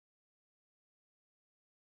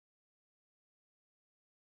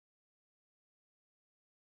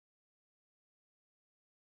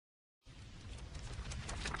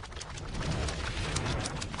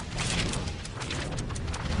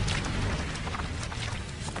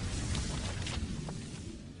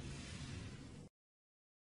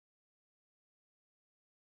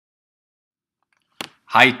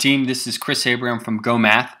Hi team, this is Chris Abraham from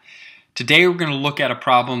GOHmath. Today we're going to look at a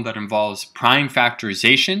problem that involves prime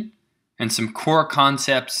factorization and some core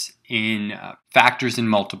concepts in factors and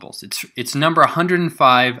multiples. It's number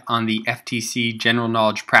 105 on the FTCE General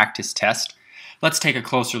Knowledge Practice Test. Let's take a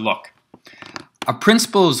closer look. A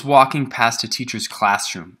principal is walking past a teacher's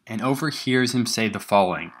classroom and overhears him say the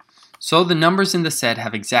following. So the numbers in the set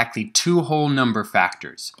have exactly two whole number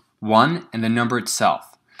factors, 1 and the number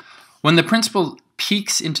itself. When the principal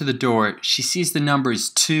peeks into the door, she sees the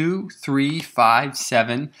numbers 2, 3, 5,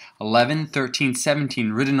 7, 11, 13,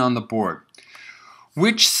 17 written on the board.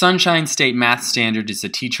 Which Sunshine State math standard is the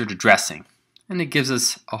teacher addressing? And it gives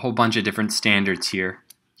us a whole bunch of different standards here.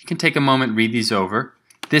 You can take a moment, read these over.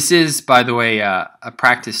 This is, by the way, a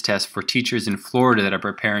practice test for teachers in Florida that are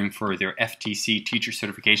preparing for their FTCE teacher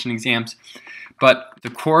certification exams. But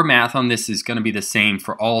the core math on this is going to be the same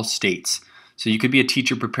for all states. So you could be a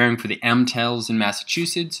teacher preparing for the MTELs in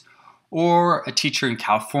Massachusetts, or a teacher in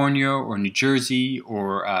California or New Jersey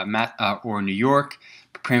or New York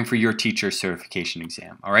preparing for your teacher certification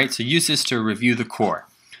exam. All right, so use this to review the core.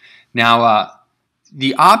 Now,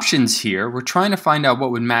 the options here, we're trying to find out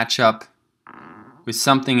what would match up with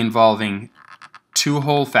something involving two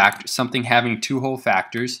whole factors, something having two whole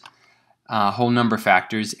factors, whole number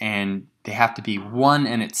factors, and they have to be 1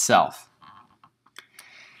 and itself.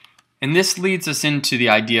 And this leads us into the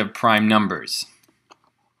idea of prime numbers.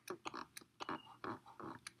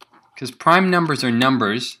 Because prime numbers are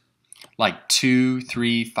numbers like 2,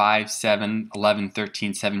 3, 5, 7, 11,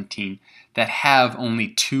 13, 17 that have only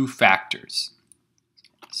two factors.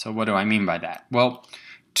 So what do I mean by that? Well,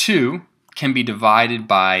 2 can be divided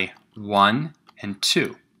by 1 and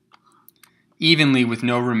 2 evenly with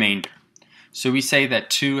no remainder. So we say that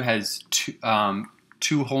 2 has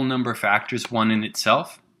two whole number factors, 1 in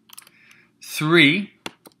itself. 3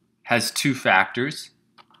 has two factors,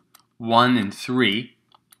 1 and 3,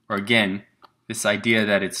 or again, this idea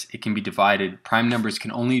that it can be divided, prime numbers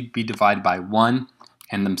can only be divided by 1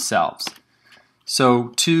 and themselves.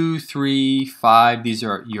 So 2, 3, 5, these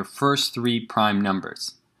are your first three prime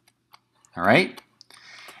numbers. All right?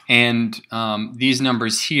 And these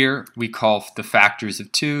numbers here we call the factors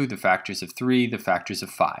of 2, the factors of 3, the factors of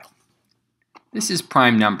 5. This is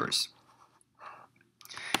prime numbers.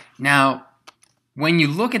 Now, when you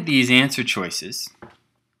look at these answer choices,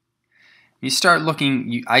 you start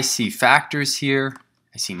looking, I see factors here,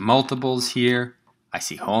 I see multiples here, I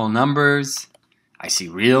see whole numbers, I see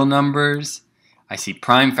real numbers, I see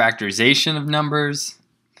prime factorization of numbers.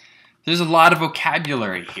 There's a lot of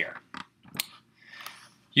vocabulary here.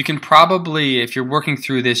 You can probably, if you're working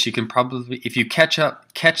through this, you can probably, if you catch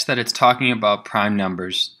that it's talking about prime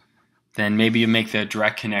numbers, then maybe you make the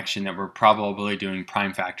direct connection that we're probably doing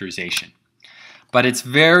prime factorization. But it's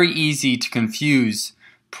very easy to confuse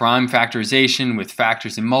prime factorization with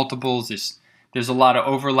factors and multiples. There's a lot of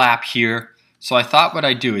overlap here. So I thought what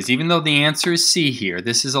I'd do is, even though the answer is C here,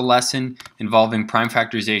 this is a lesson involving prime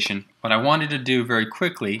factorization, what I wanted to do very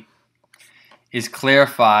quickly is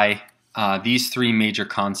clarify these three major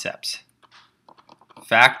concepts: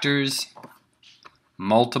 factors,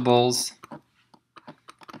 multiples,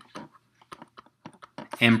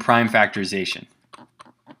 and prime factorization.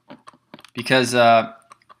 Because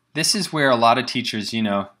this is where a lot of teachers,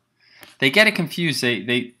 they get it confused.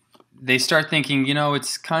 They start thinking,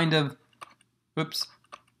 it's kind of, whoops,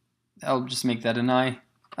 I'll just make that an I.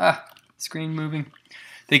 Screen moving.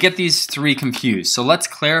 They get these three confused. So let's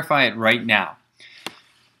clarify it right now.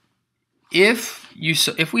 If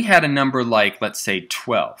we had a number like, let's say,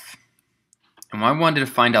 12, and I wanted to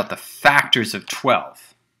find out the factors of 12,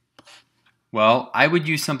 well, I would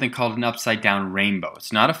use something called an upside-down rainbow.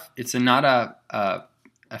 It's not a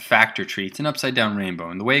factor tree. It's an upside-down rainbow.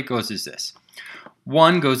 And the way it goes is this.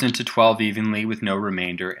 1 goes into 12 evenly with no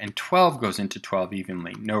remainder, and 12 goes into 12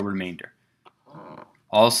 evenly, no remainder.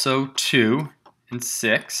 Also 2 and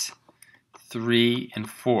 6, 3 and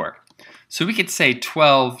 4. So we could say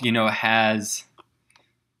 12, has,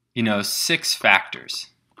 6 factors.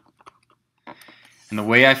 And the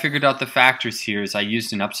way I figured out the factors here is I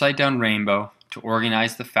used an upside-down rainbow to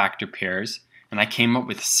organize the factor pairs, and I came up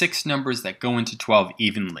with 6 numbers that go into 12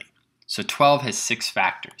 evenly. So 12 has 6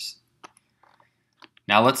 factors.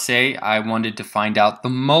 Now let's say I wanted to find out the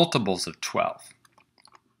multiples of 12.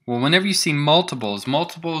 Well, whenever you see multiples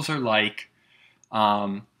are like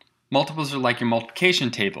your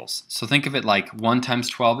multiplication tables. So think of it like 1 times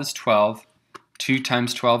 12 is 12, 2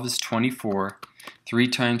 times 12 is 24, 3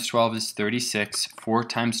 times 12 is 36, 4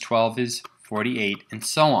 times 12 is 48, and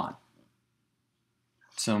so on.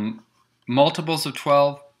 So multiples of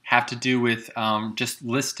 12 have to do with just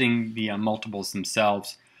listing the multiples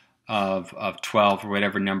themselves of 12 or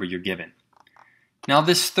whatever number you're given. Now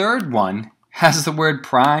this third one has the word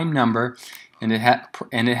prime number, and it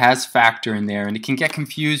has factor in there, and it can get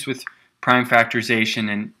confused with prime factorization,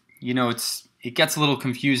 and it gets a little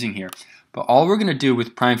confusing here. But all we're going to do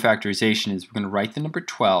with prime factorization is we're going to write the number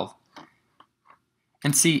 12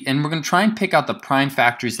 and we're going to try and pick out the prime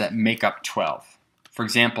factors that make up 12. For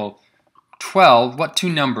example, 12, what two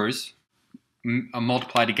numbers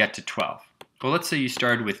multiply to get to 12? Well, let's say you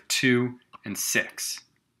started with 2 and 6.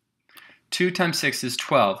 2 times 6 is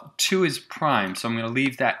 12. 2 is prime, so I'm going to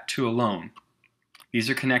leave that 2 alone. These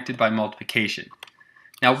are connected by multiplication.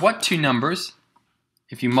 Now, what two numbers,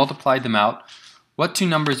 if you multiplied them out, what two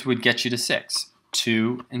numbers would get you to 6?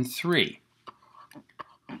 2 and 3.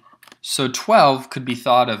 So 12 could be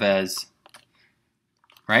thought of as,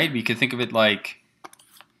 right? We could think of it like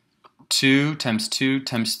 2 times 2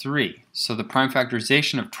 times 3. So the prime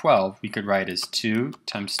factorization of 12 we could write as 2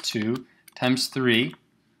 times 2 times 3.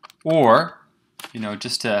 Or,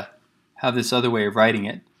 just to have this other way of writing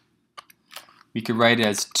it, we could write it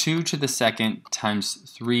as 2 to the second times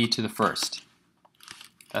 3 to the first.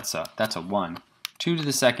 That's a 1. 2 to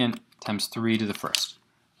the second times 3 to the first.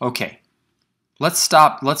 Okay, let's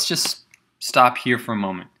just stop here for a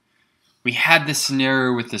moment. We had this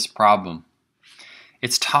scenario with this problem.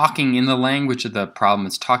 It's talking in the language of the problem,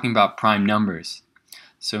 it's talking about prime numbers.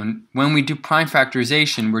 So when we do prime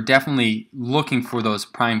factorization, we're definitely looking for those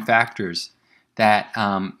prime factors that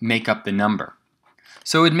make up the number.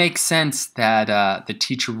 So it makes sense that the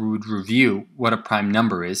teacher would review what a prime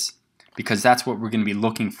number is, because that's what we're going to be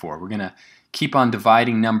looking for. We're going to keep on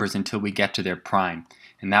dividing numbers until we get to their prime,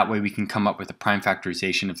 and that way we can come up with a prime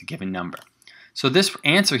factorization of the given number. So this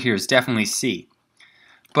answer here is definitely C.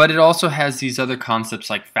 But it also has these other concepts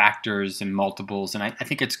like factors and multiples, and I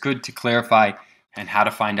think it's good to clarify and how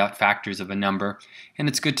to find out factors of a number, and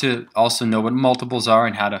it's good to also know what multiples are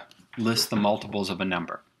and how to list the multiples of a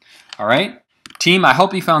number. All right? Team, I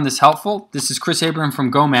hope you found this helpful. This is Chris Abraham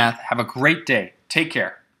from GOHmath. Have a great day. Take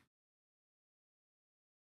care.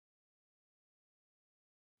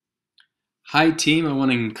 Hi team, I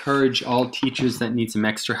want to encourage all teachers that need some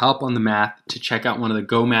extra help on the math to check out one of the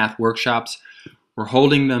GOHmath workshops. We're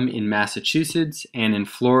holding them in Massachusetts and in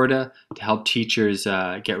Florida to help teachers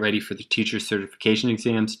get ready for the teacher certification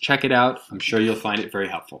exams. Check it out. I'm sure you'll find it very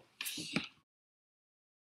helpful.